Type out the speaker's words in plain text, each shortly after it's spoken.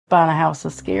buying a house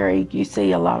is scary. You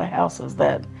see a lot of houses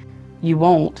that you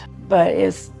won't, but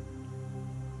it's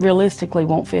realistically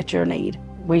won't fit your need.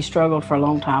 We struggled for a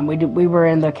long time. We were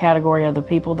in the category of the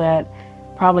people that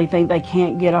probably think they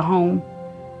can't get a home.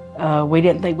 We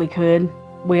didn't think we could.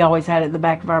 We always had it in the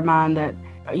back of our mind that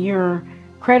your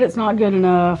credit's not good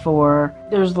enough, or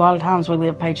there's a lot of times we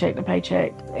live paycheck to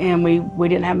paycheck, and we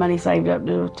didn't have money saved up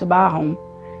to buy a home.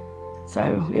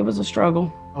 So it was a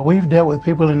struggle. We've dealt with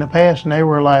people in the past, and they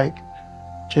were like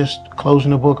just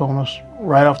closing the book on us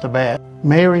right off the bat.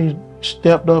 Mary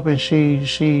stepped up, and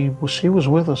she was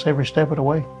with us every step of the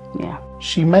way. Yeah.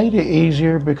 She made it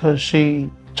easier because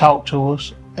she talked to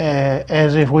us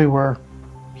as if we were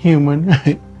human,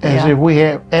 as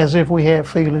if we had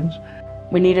feelings.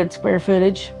 We needed square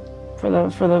footage for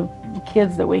the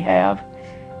kids that we have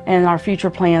and our future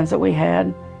plans that we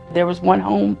had. There was one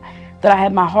home that I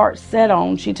had my heart set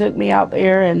on. She took me out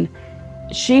there, and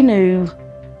she knew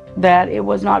that it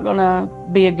was not going to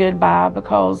be a good buy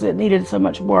because it needed so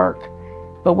much work,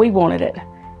 but we wanted it.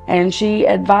 And she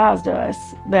advised us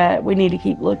that we need to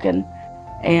keep looking.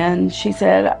 And she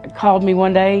called me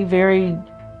one day very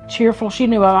cheerful. She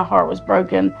knew my heart was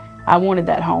broken. I wanted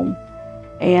that home.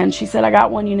 And she said, I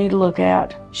got one you need to look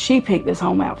at. She picked this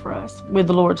home out for us. With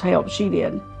the Lord's help, she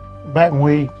did. Back when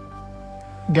we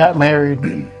got married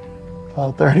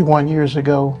 31 years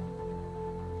ago,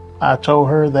 I told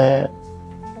her that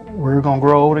we were going to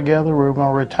grow old together, we were going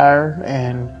to retire,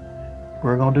 and we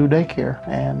were going to do daycare,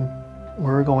 and we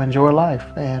were going to enjoy life.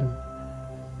 And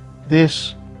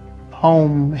this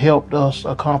home helped us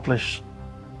accomplish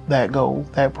that goal,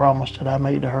 that promise that I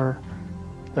made to her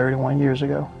 31 years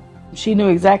ago. She knew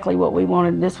exactly what we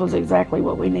wanted. This was exactly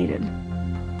what we needed.